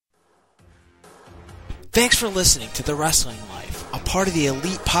Thanks for listening to The Wrestling Life, a part of the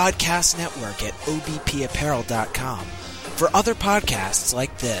Elite Podcast Network at obpapparel.com. For other podcasts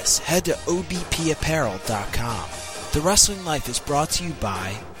like this, head to obpapparel.com. The Wrestling Life is brought to you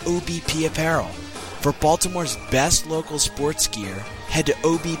by OBP Apparel. For Baltimore's best local sports gear, head to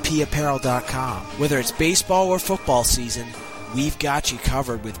obpapparel.com. Whether it's baseball or football season, we've got you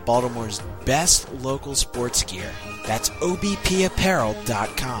covered with Baltimore's best local sports gear. That's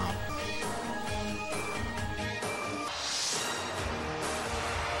obpapparel.com.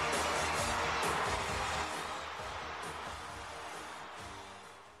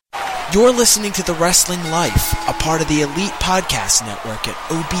 You're listening to The Wrestling Life, a part of the Elite Podcast Network at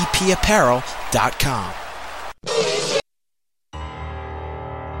obpapparel.com.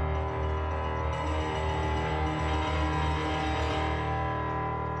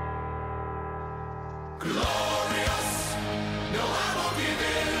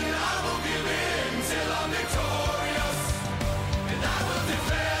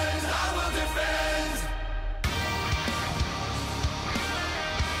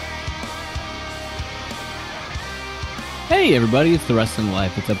 Hey everybody, it's The Wrestling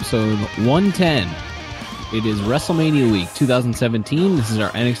Life. It's episode 110. It is WrestleMania Week 2017. This is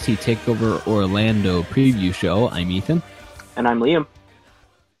our NXT TakeOver Orlando preview show. I'm Ethan. And I'm Liam.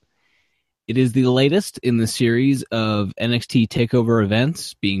 It is the latest in the series of NXT TakeOver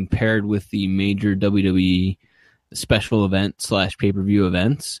events being paired with the major WWE special event / pay-per-view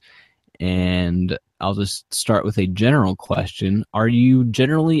events. And I'll just start with a general question. Are you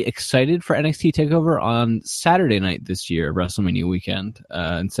generally excited for NXT TakeOver on Saturday night this year, WrestleMania weekend,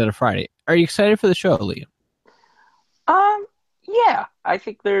 instead of Friday? Are you excited for the show, Liam? Yeah. I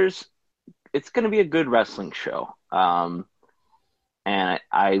think it's going to be a good wrestling show. And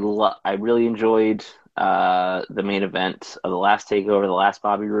I really enjoyed the main event of the last TakeOver, the last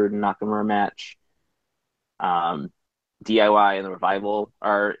Bobby Roode and Nakamura match. DIY and the Revival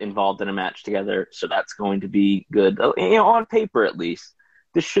are involved in a match together, so that's going to be good. On paper at least,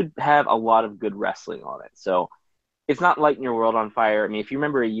 this should have a lot of good wrestling on it. So it's not lighting your world on fire. I mean, if you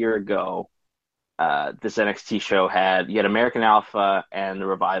remember a year ago, this NXT show you had American Alpha and the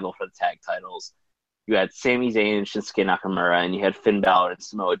Revival for the tag titles. You had Sami Zayn and Shinsuke Nakamura, and you had Finn Balor and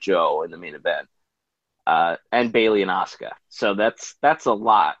Samoa Joe in the main event, and Bayley and Asuka. So that's a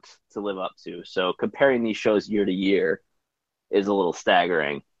lot to live up to. So comparing these shows year to year is a little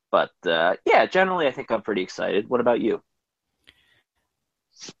staggering. But, generally I think I'm pretty excited. What about you?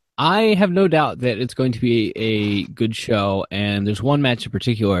 I have no doubt that it's going to be a good show, and there's one match in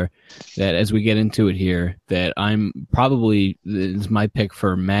particular that, as we get into it here, that is my pick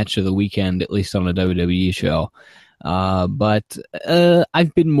for match of the weekend, at least on a WWE show. But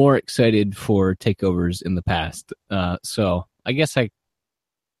I've been more excited for takeovers in the past. So I guess I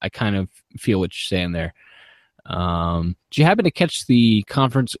kind of feel what you're saying there. Do you happen to catch the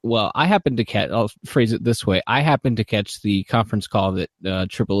conference? Well, I'll phrase it this way. I happened to catch the conference call that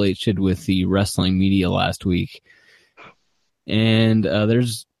Triple H did with the wrestling media last week. And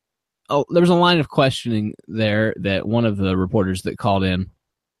there's a line of questioning there that one of the reporters that called in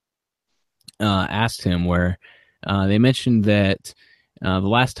asked him, where they mentioned that the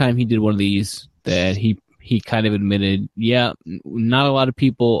last time he did one of these, that he kind of admitted, not a lot of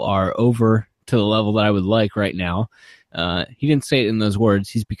people are over to the level that I would like right now. He didn't say it in those words.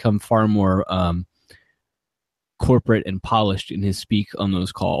 He's become far more corporate and polished in his speak on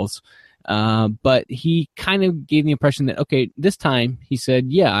those calls. But he kind of gave the impression that, okay, this time he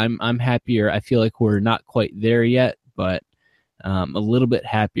said, I'm happier. I feel like we're not quite there yet, but a little bit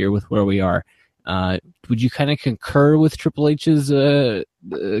happier with where we are. Would you kind of concur with Triple H's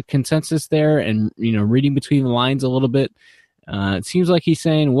consensus there, and reading between the lines a little bit? It seems like he's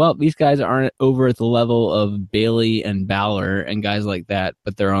saying, well, these guys aren't over at the level of Bayley and Balor and guys like that,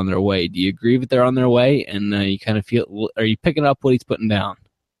 but they're on their way. Do you agree that they're on their way? And you kind of feel, are you picking up what he's putting down?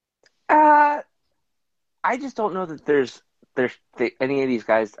 I just don't know that there's any of these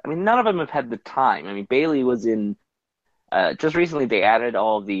guys. I mean, none of them have had the time. I mean, Bayley was in. Just recently, they added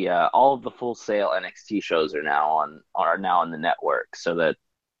all of the Full Sail NXT shows are now on the network. So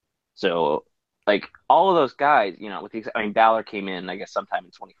like all of those guys, Balor came in, I guess, sometime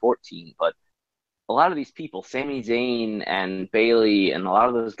in 2014, but a lot of these people, Sami Zayn and Bayley, and a lot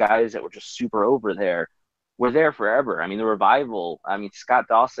of those guys that were just super over there, were there forever. I mean, the Revival. I mean, Scott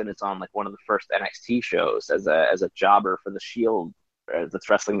Dawson is on like one of the first NXT shows as a jobber for the Shield, that's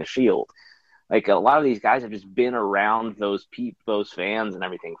wrestling the Shield. Like, a lot of these guys have just been around those fans and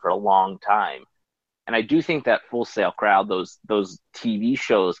everything for a long time. And I do think that Full Sail crowd, those TV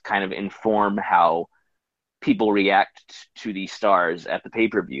shows kind of inform how people react to these stars at the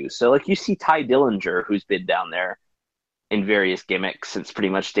pay-per-view. So like you see Ty Dillinger, who's been down there in various gimmicks since pretty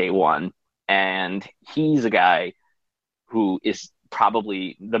much day one, and he's a guy who is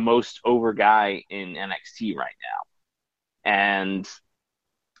probably the most over guy in NXT right now, and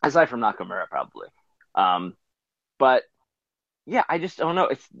aside from Nakamura, probably. But yeah, I just don't know.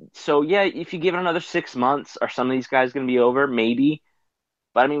 It's so yeah. If you give it another 6 months, are some of these guys going to be over? Maybe.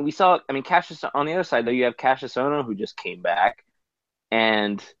 But I mean, we saw. I mean, Cassius on the other side though. You have Cassius Ohno who just came back,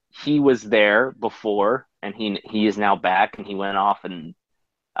 and he was there before, and he is now back, and he went off and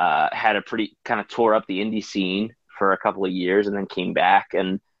had a pretty kind of tore up the indie scene for a couple of years, and then came back,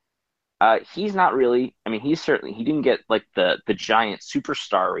 and he's not really. I mean, he didn't get like the giant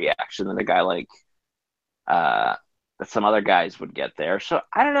superstar reaction that a guy like that some other guys would get there. So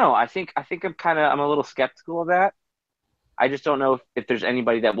I don't know. I think I'm a little skeptical of that. I just don't know if there's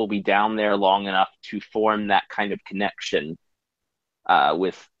anybody that will be down there long enough to form that kind of connection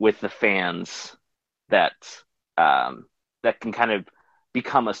with the fans that that can kind of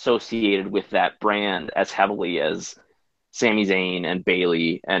become associated with that brand as heavily as Sami Zayn and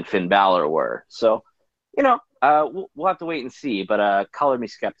Bayley and Finn Balor were. So, we'll have to wait and see, but color me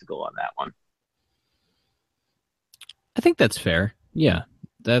skeptical on that one. I think that's fair. Yeah,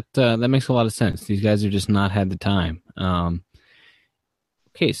 that makes a lot of sense. These guys have just not had the time.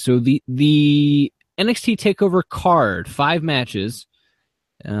 Okay, so the NXT TakeOver card, 5 matches.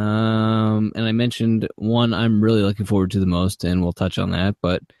 And I mentioned one I'm really looking forward to the most, and we'll touch on that.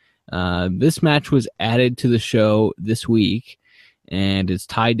 But this match was added to the show this week, and it's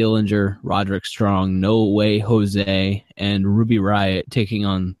Ty Dillinger, Roderick Strong, No Way Jose, and Ruby Riott taking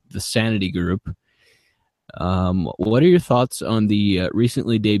on the Sanity Group. What are your thoughts on the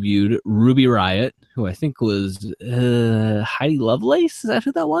recently debuted Ruby Riott, who I think was Heidi Lovelace? Is that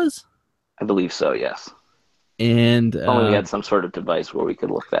who that was? I believe so, yes. And only we had some sort of device where we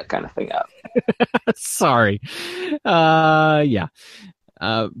could look that kind of thing up. Sorry. Yeah.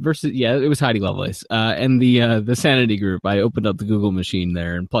 It was Heidi Lovelace. And the Sanity Group. I opened up the Google machine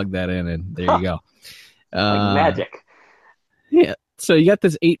there and plugged that in, and there you go. Like magic. Yeah. So you got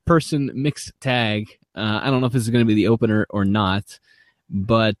this 8-person mixed tag. I don't know if this is going to be the opener or not,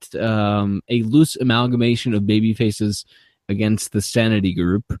 but a loose amalgamation of baby faces against the Sanity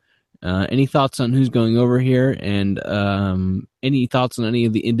Group. Any thoughts on who's going over here, and any thoughts on any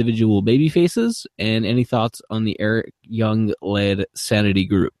of the individual baby faces, and any thoughts on the Eric Young-led Sanity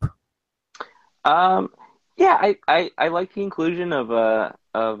Group? Yeah, I like the inclusion of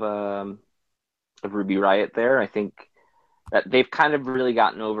Ruby Riott there. I think that they've kind of really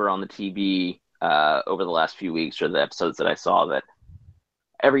gotten over on the TV over the last few weeks, or the episodes that I saw, that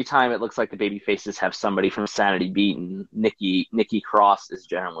every time it looks like the baby faces have somebody from Sanity beaten, Nikki Cross is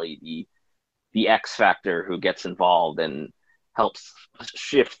generally the X factor who gets involved and helps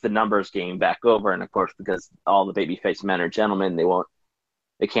shift the numbers game back over. And of course, because all the babyface men are gentlemen,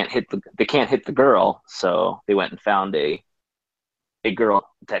 they can't hit the girl, so they went and found a girl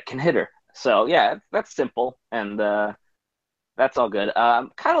that can hit her. So yeah, that's simple, and that's all good. I'm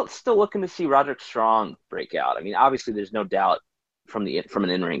kind of still looking to see Roderick Strong break out. I mean, obviously, there's no doubt from an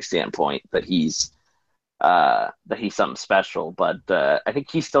in-ring standpoint that he's something special, but I think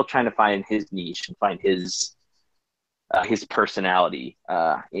he's still trying to find his niche and find his personality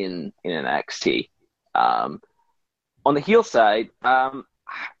in NXT. On the heel side, I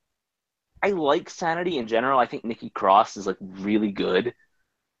like Sanity in general. I think Nikki Cross is like really good,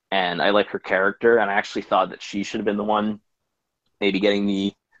 and I like her character, and I actually thought that she should have been the one maybe getting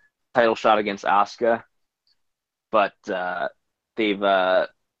the title shot against Asuka, but they've and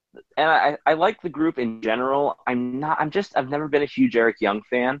I like the group in general. I've never been a huge Eric Young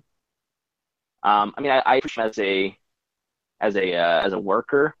fan. I mean, I appreciate him as a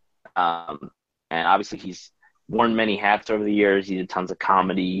worker, and obviously he's worn many hats over the years. He did tons of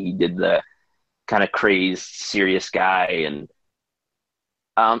comedy. He did the kind of crazed, serious guy, and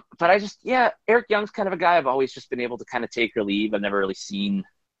but Eric Young's kind of a guy I've always just been able to kind of take or leave. I've never really seen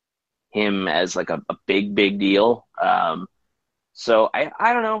him as like a big deal. So I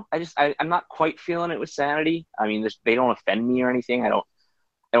don't know. I'm not quite feeling it with Sanity. I mean, they don't offend me or anything. I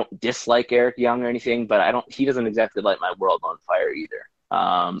don't dislike Eric Young or anything, but he doesn't exactly light my world on fire either.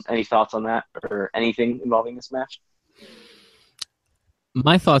 Any thoughts on that or anything involving this match?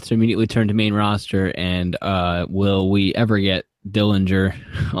 My thoughts are immediately turned to main roster, and will we ever get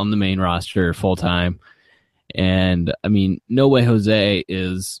Dillinger on the main roster full time? And I mean, No Way Jose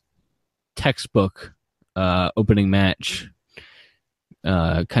is textbook opening match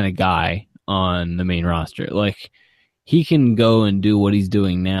kind of guy on the main roster. Like, he can go and do what he's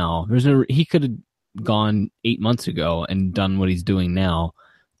doing now. He could gone 8 months ago and done what he's doing now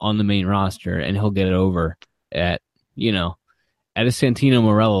on the main roster, and he'll get it over at, at a Santino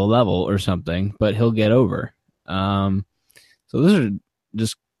Morello level or something, but he'll get over. So those are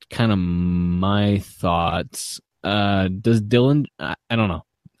just kind of my thoughts. Does Dylan? I don't know.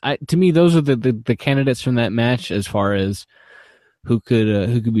 To me, those are the candidates from that match as far as who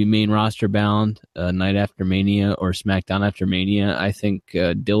could be main roster bound night after Mania or SmackDown after Mania. I think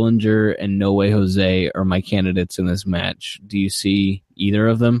Dillinger and No Way Jose are my candidates in this match. Do you see either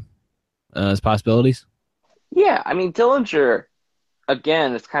of them as possibilities? Yeah, I mean Dillinger,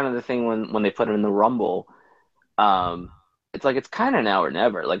 again, it's kind of the thing when they put him in the Rumble. It's like it's kind of now or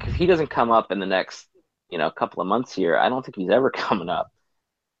never. Like if he doesn't come up in the next, couple of months here, I don't think he's ever coming up.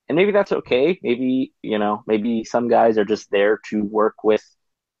 And maybe that's okay. Maybe, maybe some guys are just there to work with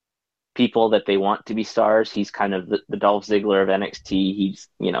people that they want to be stars. He's kind of the Dolph Ziggler of NXT. He's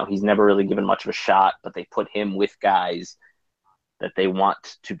never really given much of a shot, but they put him with guys that they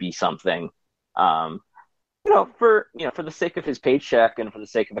want to be something. For the sake of his paycheck and for the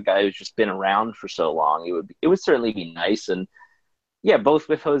sake of a guy who's just been around for so long, it would certainly be nice. And yeah, both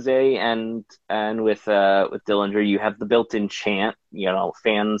with Jose and with Dillinger, you have the built-in chant.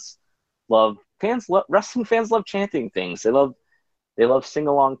 Wrestling fans love chanting things. They love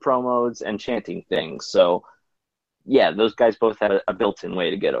sing-along promos and chanting things. So yeah, those guys both have a built-in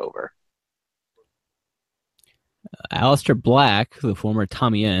way to get over. Aleister Black, the former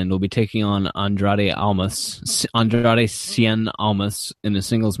Tommy End, will be taking on Andrade Cien Almas in a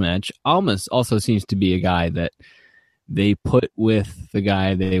singles match. Almas also seems to be a guy that they put with the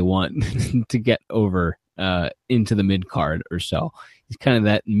guy they want to get over into the mid-card or so. He's kind of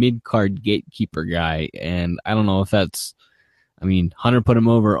that mid-card gatekeeper guy, and I don't know if that's... I mean, Hunter put him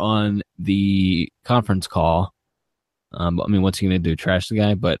over on the conference call. What's he going to do? Trash the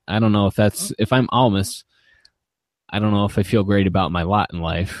guy? But I don't know if that's... If I'm Almas, I don't know if I feel great about my lot in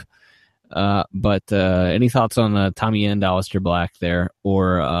life. But any thoughts on Tommy End, Aleister Black there,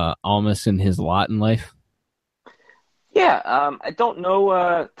 or Almas and his lot in life? Yeah, I don't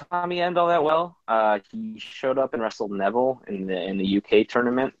know Tommy End all that well. He showed up and wrestled Neville in the UK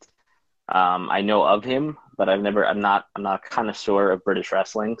tournament. I know of him, but I'm not a connoisseur of British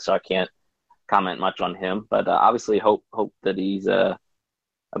wrestling, so I can't comment much on him. But obviously, hope that he's a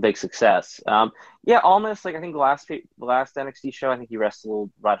big success. Almost like I think the last NXT show, I think he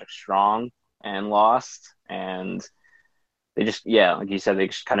wrestled Roderick Strong and lost, and they just like you said, they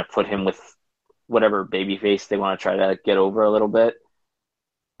just kind of put him with whatever babyface they want to try to get over a little bit.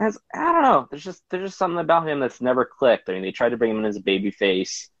 I don't know. There's just something about him that's never clicked. I mean, they tried to bring him in as a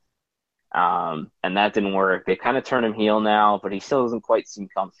babyface, and that didn't work. They kind of turned him heel now, but he still doesn't quite seem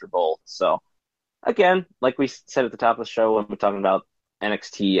comfortable. So again, like we said at the top of the show when we're talking about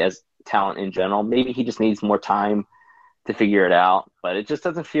NXT as talent in general, maybe he just needs more time to figure it out. But it just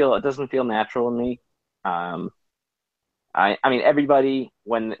doesn't feel natural to me. I mean, everybody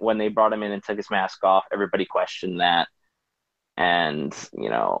when they brought him in and took his mask off, everybody questioned that, and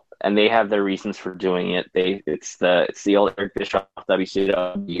and they have their reasons for doing it. It's the old Eric Bischoff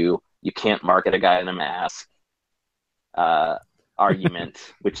WCW. You can't market a guy in a mask argument,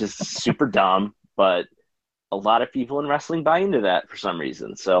 which is super dumb, but a lot of people in wrestling buy into that for some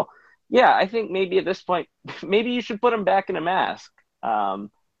reason. So yeah, I think maybe at this point, maybe you should put him back in a mask.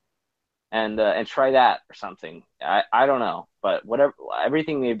 And try that or something. I don't know, but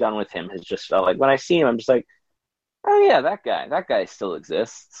everything they've done with him has just felt like when I see him, I'm just like, oh yeah, that guy still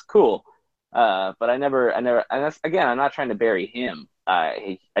exists. Cool. But I never, and that's, again, I'm not trying to bury him.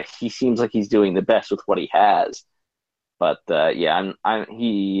 He seems like he's doing the best with what he has. But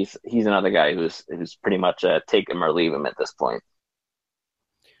he's another guy who's pretty much take him or leave him at this point.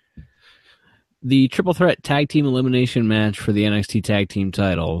 The triple threat tag team elimination match for the NXT tag team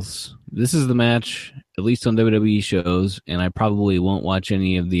titles. This is the match, at least on WWE shows, and I probably won't watch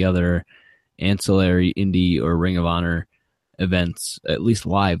any of the other ancillary indie or Ring of Honor events, at least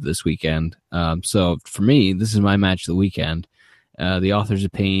live this weekend. So for me, this is my match of the weekend. The Authors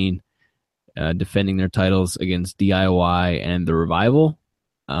of Pain defending their titles against DIY and The Revival.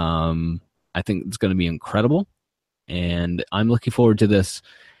 I think it's going to be incredible, and I'm looking forward to this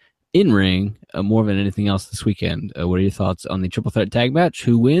in ring more than anything else this weekend. What are your thoughts on the triple threat tag match?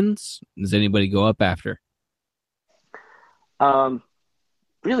 Who wins? Does anybody go up after?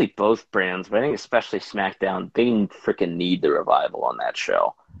 Really both brands, but I think especially SmackDown, they freaking need the Revival on that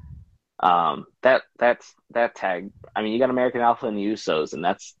show. That tag. I mean, you got American Alpha and the Usos, and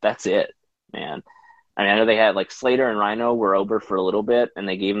that's it, man. I mean, I know they had like Slater and Rhino were over for a little bit, and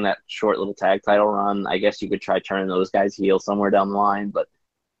they gave them that short little tag title run. I guess you could try turning those guys heel somewhere down the line, but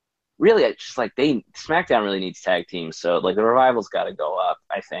really, it's just like SmackDown really needs tag teams. So like the Revival's got to go up,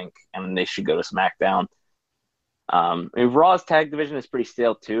 I think, and they should go to SmackDown. I mean, Raw's tag division is pretty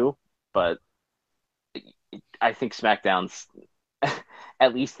stale too, but I think SmackDown's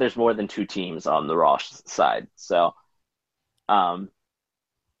at least there's more than two teams on the Raw side. So,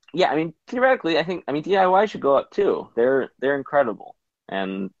 yeah, I mean, theoretically, I mean DIY should go up too. They're incredible,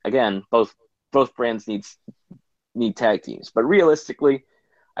 and again, both brands need tag teams, but realistically,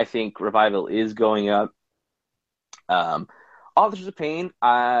 I think Revival is going up. Authors of Pain,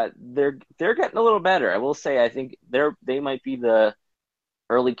 they're getting a little better. I will say, I think they might be the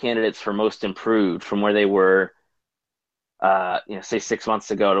early candidates for most improved from where they were, say 6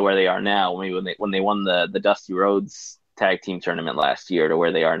 months ago to where they are now. When they won the Dusty Rhodes tag team tournament last year to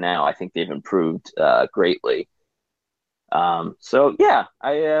where they are now, I think they've improved greatly. So yeah,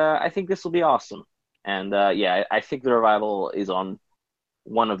 I think this will be awesome, and yeah, I think the Revival is on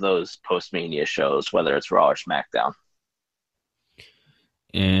one of those post-Mania shows, whether it's Raw or SmackDown.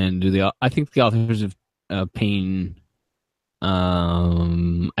 And I think the Authors of Pain,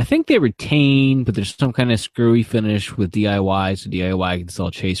 I think they retain, but there's some kind of screwy finish with DIY, so DIY can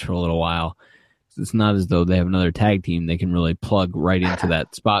still chase for a little while. It's not as though they have another tag team they can really plug right into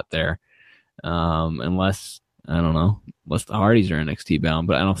that spot there, unless the Hardys are NXT bound,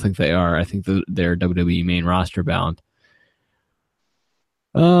 but I don't think they are. I think they're WWE main roster bound.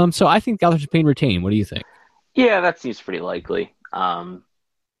 So I think Authors of Pain retain. What do you think? Yeah, that seems pretty likely.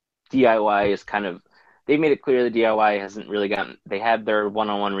 DIY is kind of, they made it clear that DIY hasn't really gotten, they had their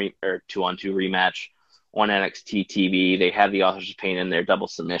 1-on-1 or 2-on-2 rematch on NXT TV. They had the Authors of Pain in their double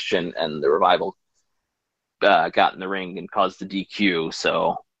submission, and the Revival got in the ring and caused the DQ.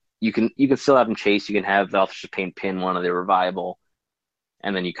 So you can still have them chase. You can have the Authors of Pain pin one of the Revival,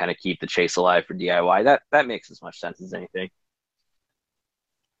 and then you kind of keep the chase alive for DIY. That makes as much sense as anything.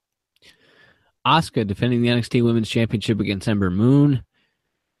 Asuka defending the NXT Women's Championship against Ember Moon.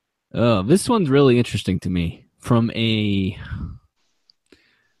 This one's really interesting to me from a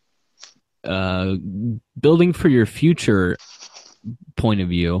building for your future point of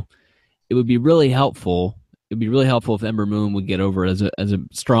view. It would be really helpful. It'd be really helpful if Ember Moon would get over as a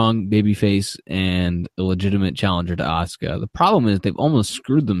strong babyface and a legitimate challenger to Asuka. The problem is they've almost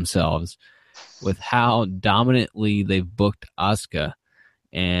screwed themselves with how dominantly they've booked Asuka.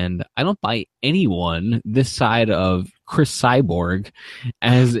 And I don't buy anyone this side of Chris Cyborg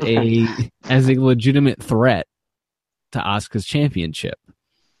as a legitimate threat to Asuka's championship.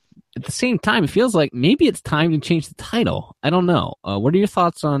 At the same time, it feels like maybe it's time to change the title. I don't know. What are your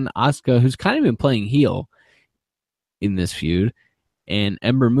thoughts on Asuka, who's kind of been playing heel in this feud, and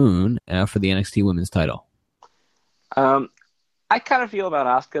Ember Moon for the NXT Women's title? I kind of feel about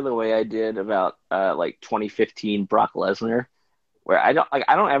Asuka the way I did about 2015 Brock Lesnar, where I don't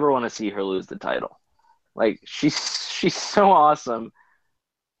ever want to see her lose the title. Like she's so awesome,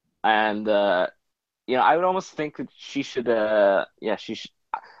 and I would almost think that she should. She should.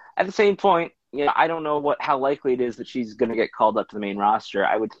 At the same point, I don't know how likely it is that she's going to get called up to the main roster.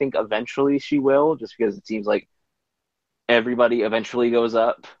 I would think eventually she will, just because it seems like everybody eventually goes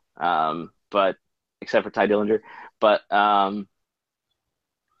up, but except for Ty Dillinger. But I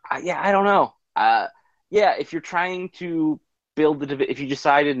don't know. If you're trying to build if you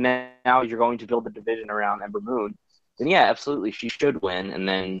decided now you're going to build the division around Ember Moon, then yeah, absolutely she should win, and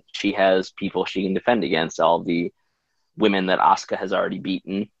then she has people she can defend against, all the women that Asuka has already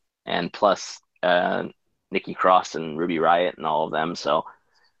beaten, and plus Nikki Cross and Ruby Riott and all of them. So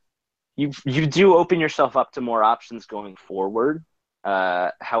you do open yourself up to more options going forward.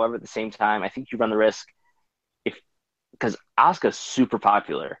 However, at the same time, I think you run the risk because Asuka's super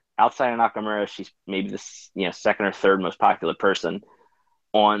popular. Outside of Nakamura, she's maybe the second or third most popular person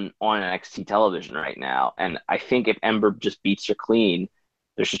on NXT television right now. And I think if Ember just beats her clean,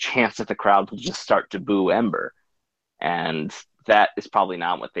 there's a chance that the crowd will just start to boo Ember. And that is probably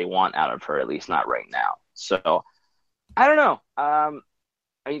not what they want out of her, at least not right now. So I don't know.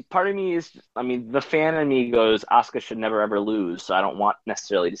 Part of me the fan in me goes, Asuka should never ever lose. So I don't want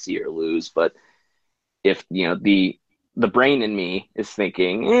necessarily to see her lose. But if, the brain in me is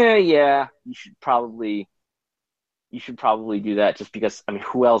thinking, you should probably do that, just because,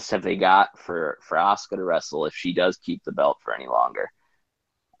 who else have they got for Asuka to wrestle if she does keep the belt for any longer?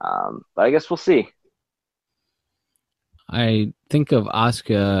 But I guess we'll see. I think of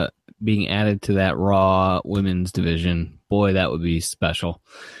Asuka being added to that Raw women's division. Boy, that would be special.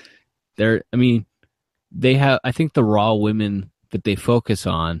 I think the Raw women that they focus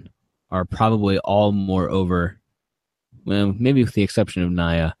on are probably all more over. Well, maybe with the exception of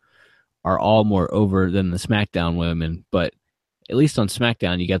Nia, are all more over than the SmackDown women. But at least on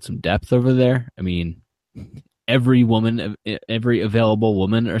SmackDown, you got some depth over there. I mean, every available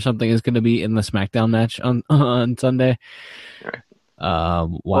woman or something is going to be in the SmackDown match on Sunday. Right.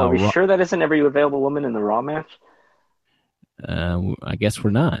 While Well, are we sure that isn't every available woman in the Raw match? I guess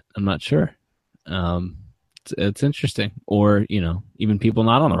we're not. I'm not sure. It's interesting. Or, even people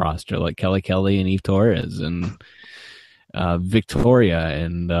not on the roster like Kelly and Eve Torres and Victoria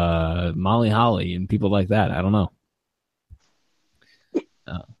and Molly Holly and people like that. I don't know.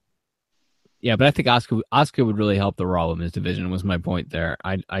 Yeah, but I think Asuka would really help the Raw Women's division was my point there.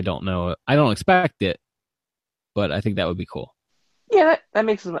 I don't know. I don't expect it, but I think that would be cool. Yeah, that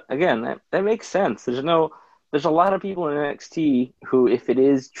makes that makes sense. There's a lot of people in NXT who, if it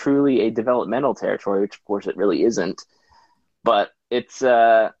is truly a developmental territory, which of course it really isn't, but it's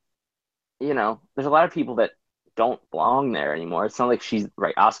there's a lot of people that don't belong there anymore. It's not like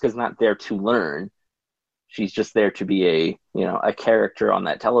Asuka's not there to learn. She's just there to be a character on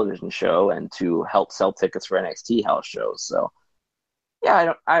that television show and to help sell tickets for NXT house shows. So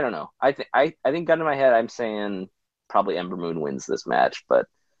yeah, I don't know. I think gun to my head, I'm saying probably Ember Moon wins this match, but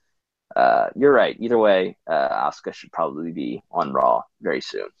you're right. Either way, Asuka should be on Raw very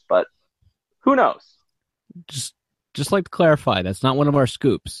soon, but who knows? Just like to clarify, that's not one of our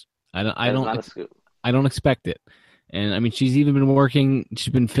scoops. Not a scoop. I don't expect it. And I mean, she's even been working.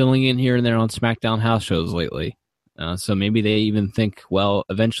 She's been filling in here and there on SmackDown house shows lately. So maybe they even think, well,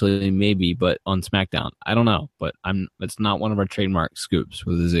 eventually maybe, but on SmackDown, I don't know. But it's not one of our trademark scoops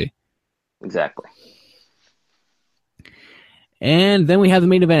with a Z. Exactly. And then we have the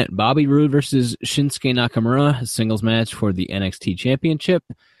main event: Bobby Roode versus Shinsuke Nakamura, a singles match for the NXT Championship.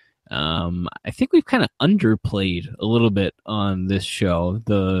 I think we've kind of underplayed a little bit on this show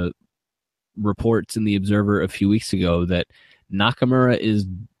the reports in the Observer a few weeks ago that Nakamura is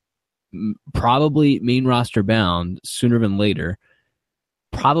probably main roster bound sooner than later,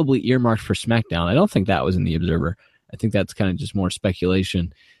 probably earmarked for SmackDown. I don't think that was in the Observer. I think that's kind of just more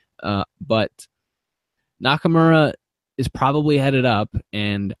speculation. But Nakamura is probably headed up,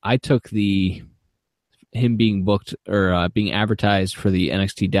 and I took him being booked or being advertised for the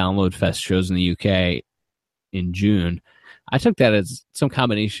NXT Download Fest shows in the UK in June. I took that as some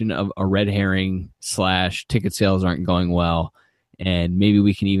combination of a red herring / ticket sales aren't going well, and maybe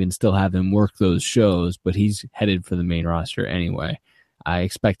we can even still have him work those shows, but he's headed for the main roster anyway. I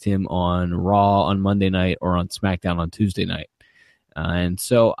expect him on Raw on Monday night or on SmackDown on Tuesday night. And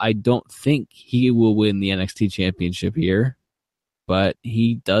so I don't think he will win the NXT Championship here, but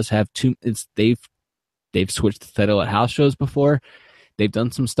he does have they've switched the title at house shows before. They've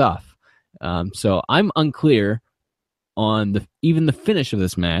done some stuff. So I'm unclear on even the finish of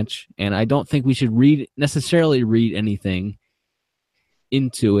this match, and I don't think we should necessarily read anything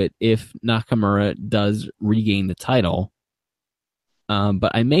into it if Nakamura does regain the title.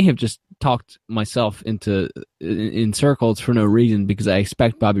 But I may have just talked myself in circles for no reason because I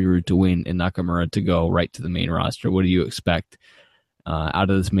expect Bobby Roode to win and Nakamura to go right to the main roster. What do you expect out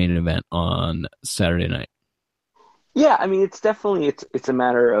of this main event on Saturday night? Yeah, I mean, it's definitely it's a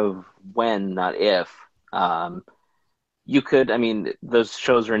matter of when, not if. You could, I mean, those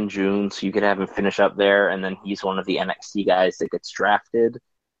shows are in June, so you could have him finish up there, and then he's one of the NXT guys that gets drafted.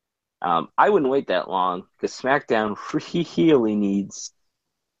 I wouldn't wait that long because SmackDown really needs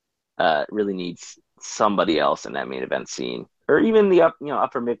somebody else in that main event scene, or even the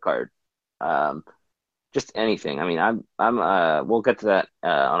upper mid card. Just anything. I mean, we'll get to that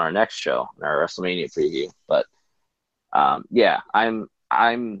on our next show, our WrestleMania preview. But yeah, I'm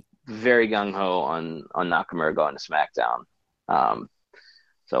very gung ho on Nakamura going to SmackDown.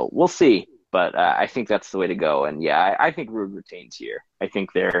 So we'll see, but I think that's the way to go. And yeah, I think Roode retains here. I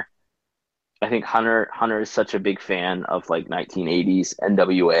think Hunter is such a big fan of like 1980s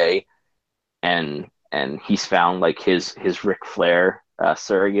NWA, and he's found like his Ric Flair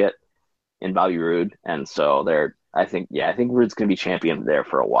surrogate in Bobby Roode, and so I think Roode's going to be champion there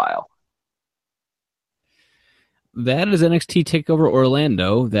for a while. That is NXT TakeOver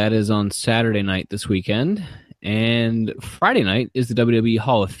Orlando. That is on Saturday night this weekend. And Friday night is the WWE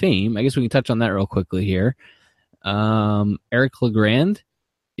Hall of Fame. I guess we can touch on that real quickly here. Eric LeGrand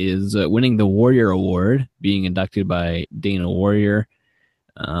is winning the Warrior Award, being inducted by Dana Warrior.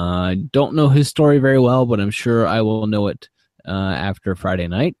 Don't know his story very well, but I'm sure I will know it after Friday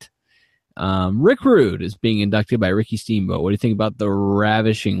night. Rick Rude is being inducted by Ricky Steamboat. What do you think about the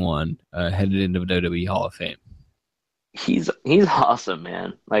ravishing one headed into the WWE Hall of Fame? He's awesome,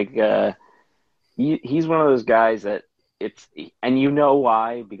 man. Like he's one of those guys that and you know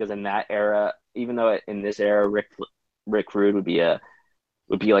why, because in that era, even though in this era Rick Rude would be a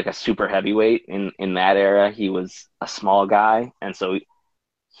would be like a super heavyweight in that era. He was a small guy, and so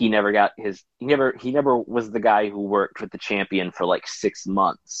he never got his he never was the guy who worked with the champion for like 6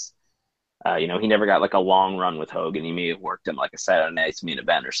 months. He never got like a long run with Hogan. He may have worked him like a Saturday Night's Main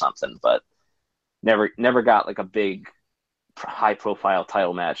Event or something, but never got like a big high profile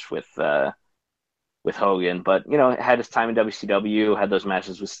title match with Hogan. But had his time in WCW, had those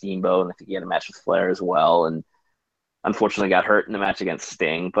matches with Steamboat, and I think he had a match with Flair as well, and unfortunately got hurt in the match against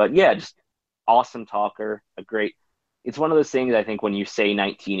Sting. But yeah, just awesome talker, it's one of those things. I think when you say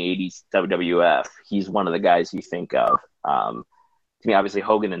 1980s WWF, he's one of the guys you think of. To me, obviously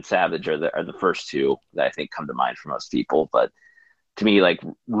Hogan and Savage are the first two that I think come to mind for most people. But to me, like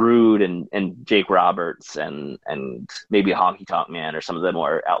Rude and Jake Roberts and maybe Honky Tonk Man or some of the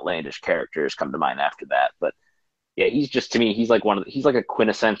more outlandish characters come to mind after that. But yeah, he's just, to me, he's like he's like a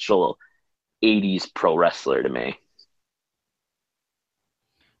quintessential 80s pro wrestler to me.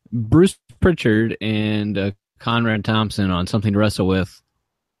 Bruce Pritchard and Conrad Thompson on Something to Wrestle With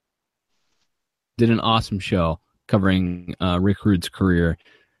did an awesome show covering Rick Rude's career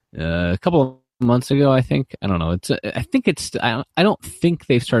a couple of months ago, I think. I don't know. I don't think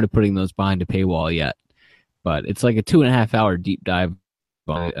they've started putting those behind a paywall yet, but it's like a 2.5 hour deep dive.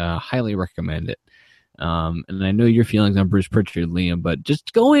 I highly recommend it. And I know your feelings on Bruce Pritchard, Liam, but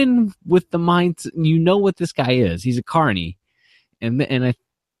just go in with the mind. You know what this guy is. He's a carny, and I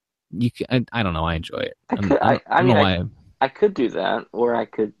don't know. I enjoy it. I could do that, or I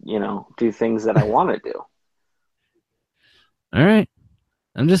could, do things that I want to do. All right.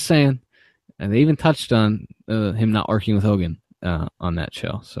 I'm just saying. And they even touched on him not working with Hogan on that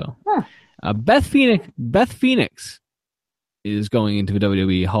show. So, Beth Phoenix is going into the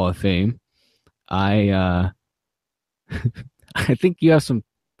WWE Hall of Fame. I think you have some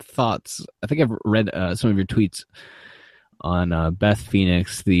thoughts. I think I've read some of your tweets on Beth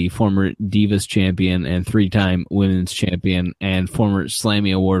Phoenix, the former Divas champion and 3-time women's champion and former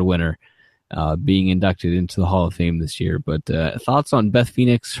Slammy Award winner, being inducted into the Hall of Fame this year. But thoughts on Beth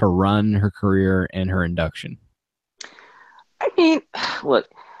Phoenix, her run, her career, and her induction? I mean, look,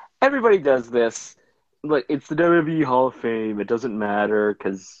 everybody does this. Look, it's the WWE Hall of Fame. It doesn't matter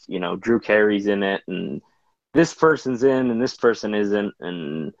because, Drew Carey's in it and this person's in and this person isn't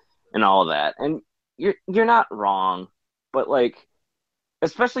and all that. And you're not wrong. But, like,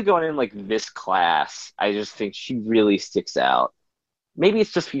 especially going in, like, this class, I just think she really sticks out. Maybe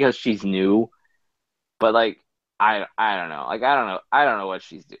it's just because she's new, but, like, I don't know. Like, I don't know what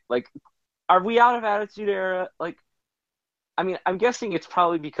she's doing. Like, are we out of Attitude Era? Like, I mean, I'm guessing it's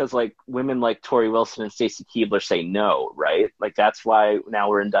probably because, like, women like Tori Wilson and Stacy Keibler say no, right? Like, that's why now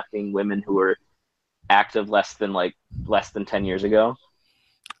we're inducting women who are active less than 10 years ago.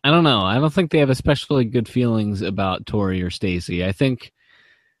 I don't know. I don't think they have especially good feelings about Tori or Stacy. I think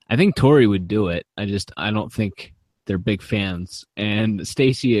Tori would do it. I don't think they're big fans. And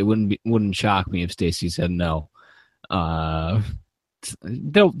Stacy, it wouldn't shock me if Stacy said no.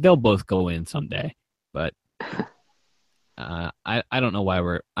 They'll both go in someday. But I don't know why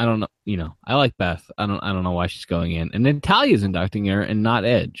I don't know. I like Beth. I don't know why she's going in. And Natalia's inducting her and not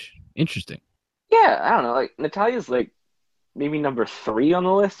Edge. Interesting. Yeah, I don't know. Like, Natalia's like maybe number 3 on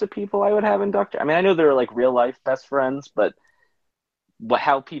the list of people I would have inducted. I mean, I know they're like real life best friends, but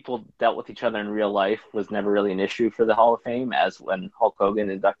how people dealt with each other in real life was never really an issue for the Hall of Fame, as when Hulk Hogan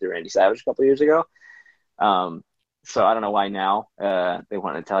inducted Randy Savage a couple of years ago. So I don't know why now they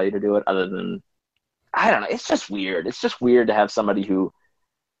want Natalia to do it, other than, I don't know. It's just weird. It's just weird to have somebody who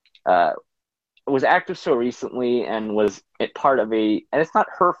was active so recently and was part of and it's not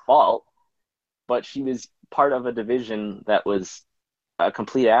her fault, but she was part of a division that was a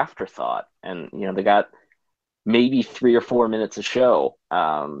complete afterthought, and they got maybe 3 or 4 minutes a show.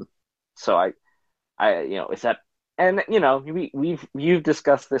 So I is that, and you've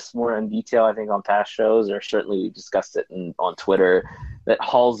discussed this more in detail, I think, on past shows, or certainly we discussed it on Twitter, that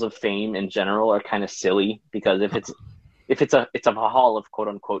halls of fame in general are kind of silly, because if it's a hall of quote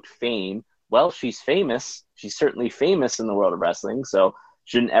unquote fame, well, she's famous. She's certainly famous in the world of wrestling, so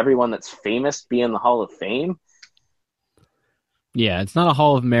shouldn't everyone that's famous be in the Hall of Fame? Yeah, it's not a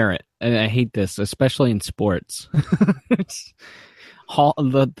Hall of Merit, and I hate this, especially in sports.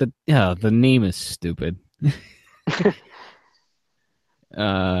 The name is stupid.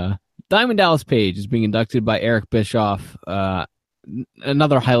 Diamond Dallas Page is being inducted by Eric Bischoff.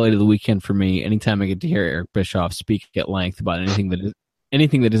 Another highlight of the weekend for me. Anytime I get to hear Eric Bischoff speak at length about anything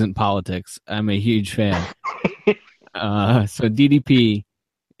that isn't politics, I'm a huge fan. So DDP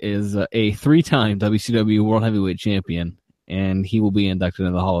is a 3-time WCW World Heavyweight Champion, and he will be inducted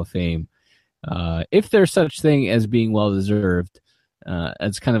into the Hall of Fame. If there's such thing as being well-deserved,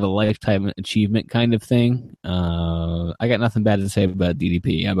 It's kind of a lifetime achievement kind of thing. I got nothing bad to say about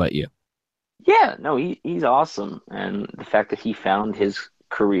DDP. How about you? Yeah, no, he's awesome, and the fact that he found his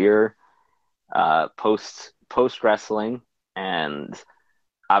career post wrestling, and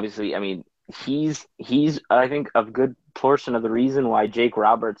obviously, I mean, he's I think a good portion of the reason why Jake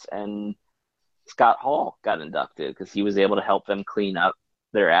Roberts and Scott Hall got inducted, because he was able to help them clean up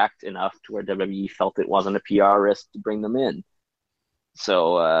their act enough to where WWE felt it wasn't a PR risk to bring them in.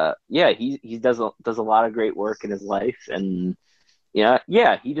 So yeah, he does a lot of great work in his life, and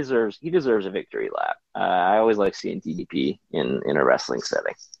yeah, he deserves a victory lap. I always like seeing DDP in a wrestling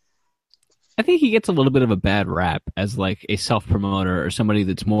setting. I think he gets a little bit of a bad rap as like a self-promoter or somebody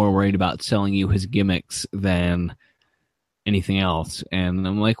that's more worried about selling you his gimmicks than anything else. And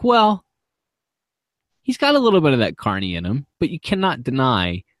I'm like, well, he's got a little bit of that Carney in him, but you cannot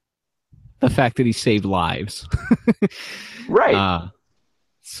deny the fact that he saved lives. Right.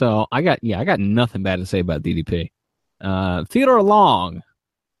 So I got nothing bad to say about DDP. Theodore Long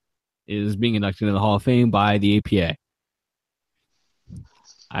is being inducted into the Hall of Fame by the APA.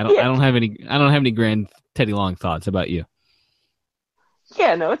 I don't have any grand Teddy Long thoughts. About you?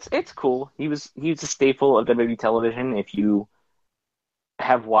 Yeah, no, it's cool. He was a staple of WWE television. If you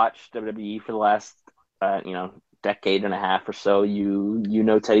have watched WWE for the last decade and a half or so, you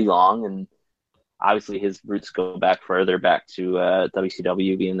know Teddy Long, and obviously his roots go further back to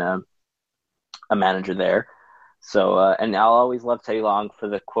WCW, being a manager there. So and I'll always love Teddy Long for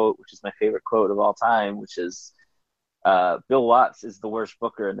the quote, which is my favorite quote of all time, which is Bill Watts is the worst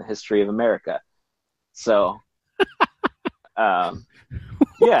booker in the history of America. So, yeah,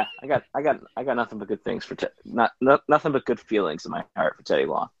 I got nothing but good things for nothing but good feelings in my heart for Teddy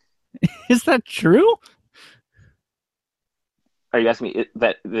Long. Is that true? Are you asking me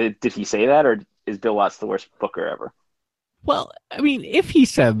did he say that, or is Bill Watts the worst booker ever? Well, I mean, if he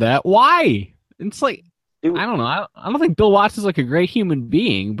said that, why? It's like I don't know. I don't think Bill Watts is like a great human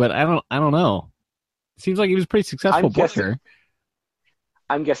being, but I don't know. Seems like he was a pretty successful booker.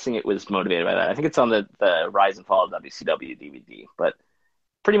 I'm guessing it was motivated by that. I think it's on the Rise and Fall of WCW DVD, but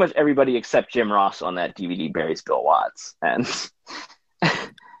pretty much everybody except Jim Ross on that DVD buries Bill Watts. And I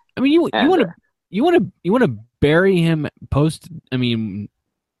mean, you want to bury him post UWF.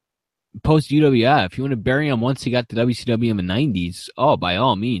 You want to bury him once he got to WCW in the 90s. Oh, by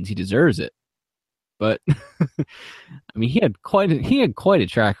all means, he deserves it. But I mean, he had quite a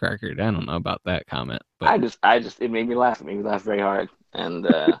track record. I don't know about that comment, but I just it made me laugh. It made me laugh very hard, and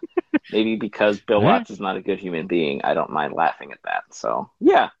maybe because Bill Watts is not a good human being, I don't mind laughing at that. So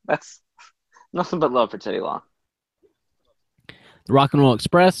yeah, that's nothing but love for Teddy Long. The Rock and Roll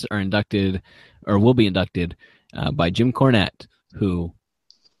Express are inducted, or will be inducted, by Jim Cornette, who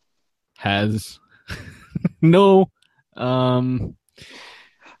has no.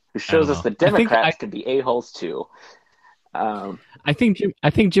 Who shows us the Democrats can be a-holes too. I think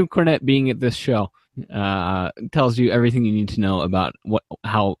Jim Cornette being at this show tells you everything you need to know about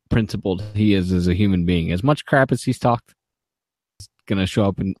how principled he is as a human being. As much crap as he's talked, he's gonna show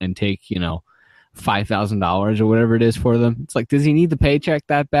up and take $5,000 or whatever it is for them. It's like, does he need the paycheck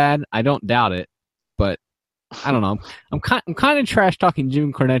that bad? I don't doubt it, but I don't know. I'm kind of trash talking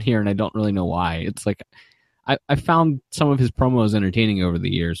Jim Cornette here, and I don't really know why. It's like I found some of his promos entertaining over the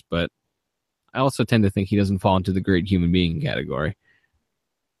years, but I also tend to think he doesn't fall into the great human being category.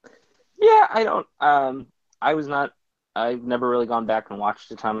 Yeah, I don't. I've never really gone back and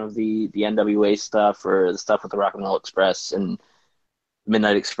watched a ton of the NWA stuff or the stuff with the Rock and Roll Express and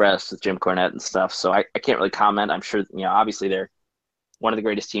Midnight Express with Jim Cornette and stuff. So I can't really comment. I'm sure, obviously they're one of the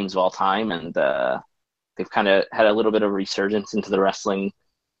greatest teams of all time, and they've kind of had a little bit of a resurgence into the wrestling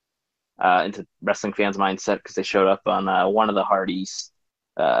fans' mindset, because they showed up on one of the Hardys,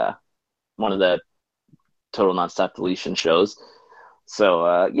 one of the Total Nonstop Deletion shows.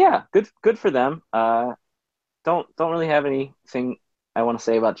 So yeah, good for them. Don't really have anything I want to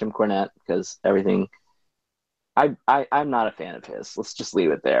say about Jim Cornette, because everything. I'm not a fan of his. Let's just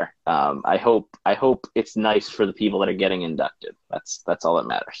leave it there. I hope it's nice for the people that are getting inducted. That's all that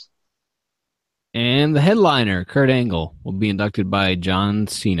matters. And the headliner, Kurt Angle, will be inducted by John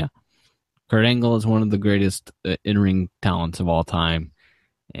Cena. Kurt Angle is one of the greatest in-ring talents of all time,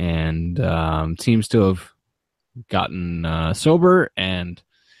 and seems to have gotten sober, and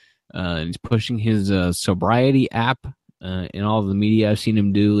he's pushing his sobriety app in all of the media I've seen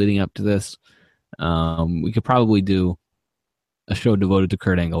him do leading up to this. We could probably do a show devoted to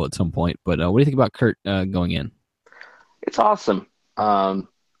Kurt Angle at some point, but what do you think about Kurt going in? It's awesome.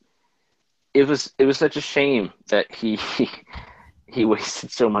 It was such a shame that he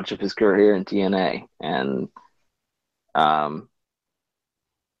wasted so much of his career in TNA, and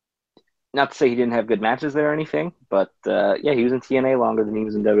not to say he didn't have good matches there or anything, but yeah, he was in TNA longer than he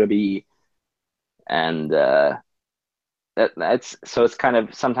was in WWE, and that's so it's kind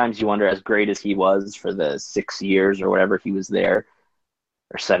of sometimes you wonder, as great as he was for the 6 years or whatever he was there,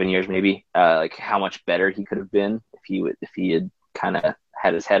 or 7 years maybe, like how much better he could have been if he had kind of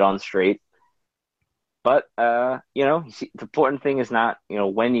had his head on straight. But the important thing is not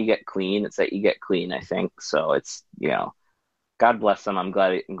when you get clean; it's that you get clean. I think so. It's God bless him. I'm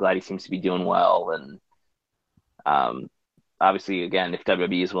glad he seems to be doing well, and obviously, again, if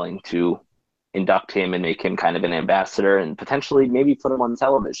WWE is willing to induct him and make him kind of an ambassador and potentially maybe put him on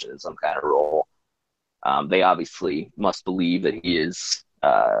television in some kind of role, they obviously must believe that he is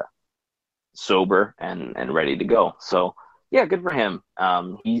sober and ready to go. So yeah, good for him.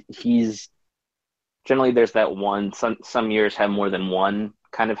 He's generally there's that one. Some years have more than one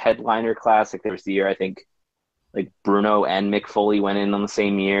kind of headliner class. Like there was the year I think like Bruno and Mick Foley went in on the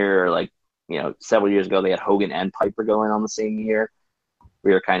same year, or like several years ago they had Hogan and Piper go in on the same year.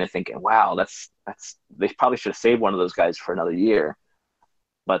 We were kind of thinking, wow, that's they probably should have saved one of those guys for another year.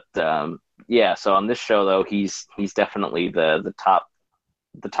 But yeah, so on this show though, he's definitely the top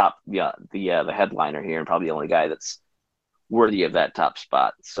the headliner here, and probably the only guy that's worthy of that top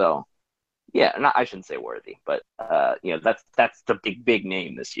spot. So yeah, I shouldn't say worthy, but that's the big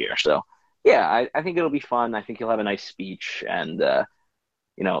name this year. So yeah, I think it'll be fun. I think he'll have a nice speech, and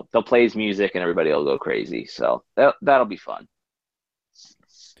they'll play his music and everybody will go crazy. So that'll be fun.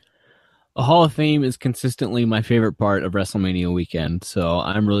 The Hall of Fame is consistently my favorite part of WrestleMania weekend, so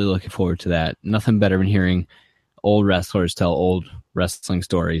I'm really looking forward to that. Nothing better than hearing old wrestlers tell old wrestling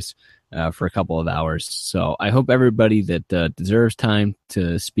stories for a couple of hours. So I hope everybody that deserves time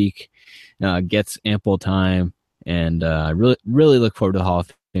to speak gets ample time, and I really look forward to the Hall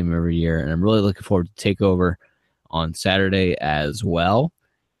of Fame every year, and I'm really looking forward to TakeOver on Saturday as well.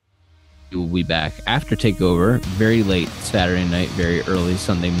 We will be back after TakeOver, very late Saturday night, very early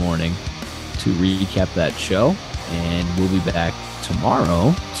Sunday morning, to recap that show, and we'll be back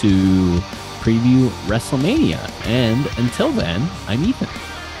tomorrow to preview WrestleMania. And until then, I'm Ethan.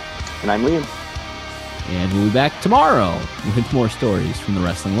 And I'm Liam. And we'll be back tomorrow with more stories from the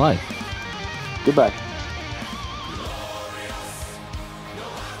wrestling life. Goodbye.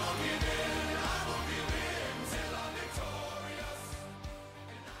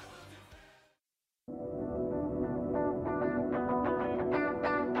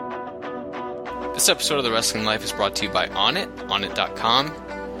 This episode of The Wrestling Life is brought to you by Onnit.com,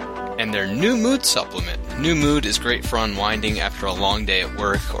 and their New Mood supplement. New Mood is great for unwinding after a long day at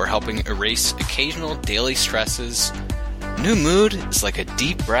work or helping erase occasional daily stresses. New Mood is like a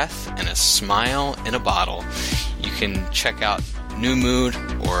deep breath and a smile in a bottle. You can check out New Mood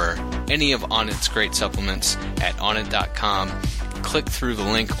or any of Onnit's great supplements at Onnit.com. Click through the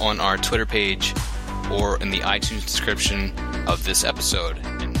link on our Twitter page or in the iTunes description of this episode.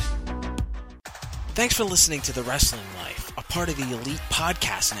 Thanks for listening to The Wrestling Life, a part of the Elite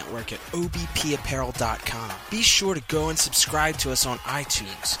Podcast Network at obpapparel.com. Be sure to go and subscribe to us on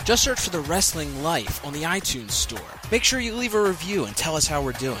iTunes. Just search for The Wrestling Life on the iTunes store. Make sure you leave a review and tell us how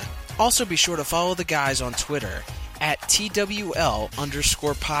we're doing. Also be sure to follow the guys on Twitter at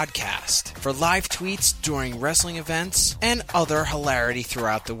TWL_podcast for live tweets during wrestling events and other hilarity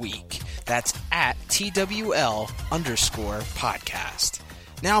throughout the week. That's at TWL_podcast.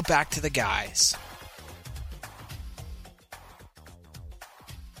 Now back to the guys.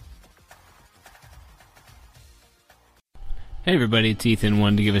 Hey everybody, it's Ethan.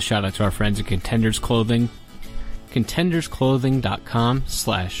 Wanted to give a shout out to our friends at Contenders Clothing.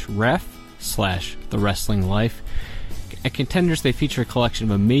 ContendersClothing.com/ref/The Wrestling Life. At Contenders, they feature a collection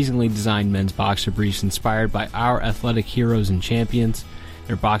of amazingly designed men's boxer briefs inspired by our athletic heroes and champions.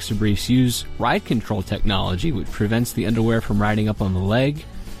 Their boxer briefs use ride control technology, which prevents the underwear from riding up on the leg.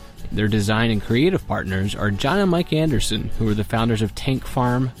 Their design and creative partners are John and Mike Anderson, who are the founders of Tank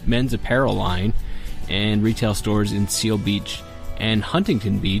Farm men's apparel line and retail stores in Seal Beach and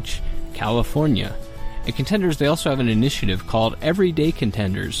Huntington Beach, California. At Contenders, they also have an initiative called Everyday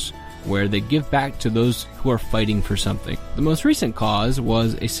Contenders, where they give back to those who are fighting for something. The most recent cause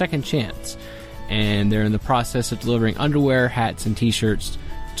was a second chance, and they're in the process of delivering underwear, hats, and t-shirts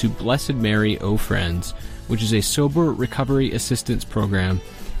to Blessed Mary O Friends, which is a sober recovery assistance program.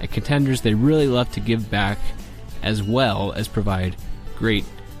 At Contenders, they really love to give back as well as provide great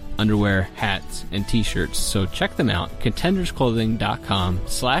underwear, hats, and t-shirts. So check them out,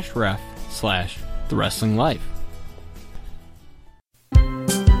 contendersclothing.com/ref/The Wrestling Life.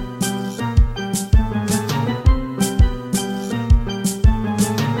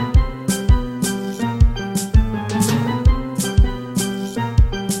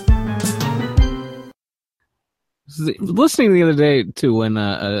 listening the other day to when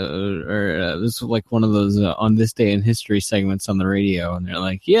this was like one of those on this day in history segments on the radio, and they're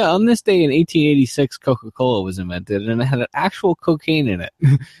like, yeah, on this day in 1886 Coca-Cola was invented and it had actual cocaine in it.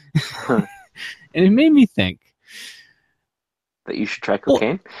 And it made me think that you should try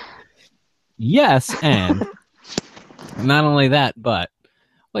cocaine. Well, yes, and not only that, but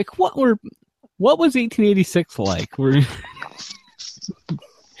like what was 1886 like? Were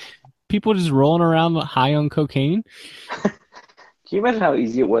people just rolling around high on cocaine? Can you imagine how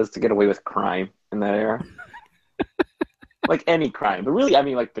easy it was to get away with crime in that era? Like any crime, but really, I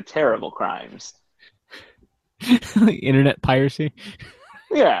mean, like the terrible crimes. Like internet piracy?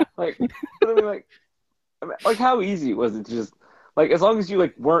 Yeah, like how easy was it to just, like, as long as you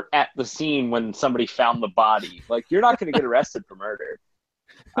like weren't at the scene when somebody found the body, like you're not going to get arrested for murder.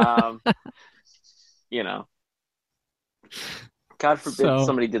 You know. God forbid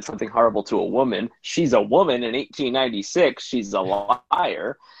somebody did something horrible to a woman. She's a woman in 1896. She's a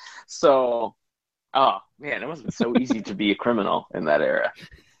liar. So, oh, man, it must have been so easy to be a criminal in that era.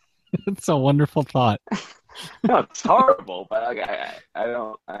 It's a wonderful thought. No, it's horrible, but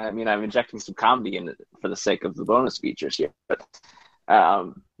I'm injecting some comedy in it for the sake of the bonus features here. But,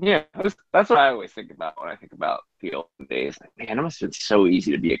 yeah, that's what I always think about when I think about the old days. Like, man, it must have been so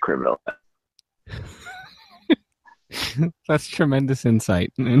easy to be a criminal. That's tremendous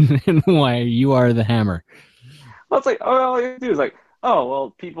insight and why you are the hammer. Well, it's like, all you do is like, oh, well,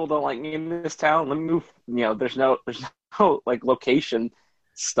 people don't like me in this town. Let me move. You know, there's no like location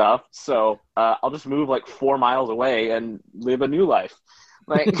stuff. So I'll just move like 4 miles away and live a new life.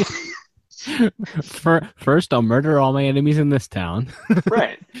 Like, first, I'll murder all my enemies in this town.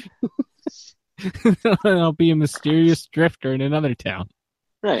 Right. And I'll be a mysterious drifter in another town.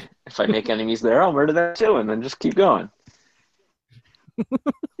 Right. If I make enemies there, I'll murder them too, and then just keep going.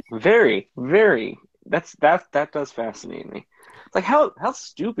 Very, very. That does fascinate me. It's like how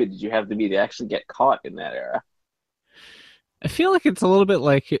stupid did you have to be to actually get caught in that era? I feel like it's a little bit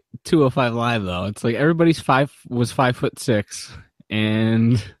like 205 Live, though. It's like everybody's 5'6",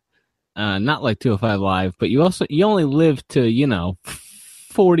 and not like 205 Live, but you only live to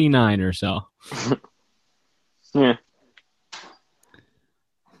 49 or so. Yeah.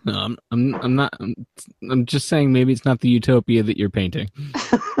 No, I'm not. I'm just saying maybe it's not the utopia that you're painting.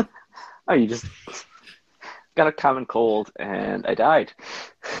 Oh, you just got a common cold and I died.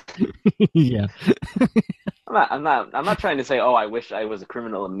 Yeah. I'm not trying to say, oh, I wish I was a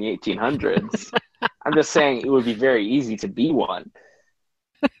criminal in the 1800s. I'm just saying it would be very easy to be one.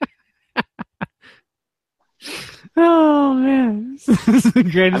 Oh man, this is the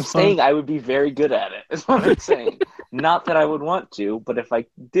greatest. I'm saying I would be very good at it. Is what I'm saying. Not that I would want to, but if I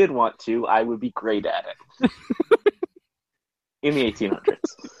did want to, I would be great at it. In the 1800s.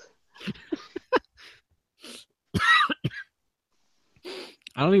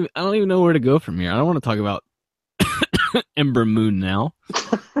 I don't even know where to go from here. I don't want to talk about Ember Moon now.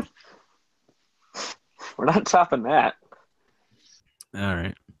 We're not topping that. All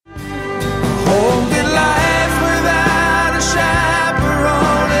right. Hope your life without a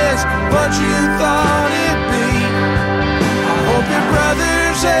chaperone is what you thought it'd be. I hope your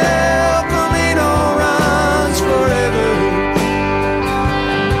brother's El Camino runs forever.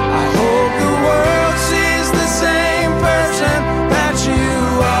 I hope the world sees the same person that you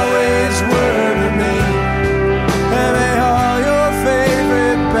always were to me. And may all your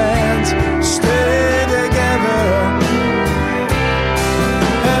favorite bands stay together.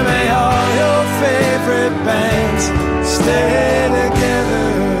 And may all your favorite bands stay together.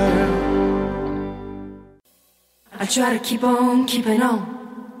 I try to keep on keeping on.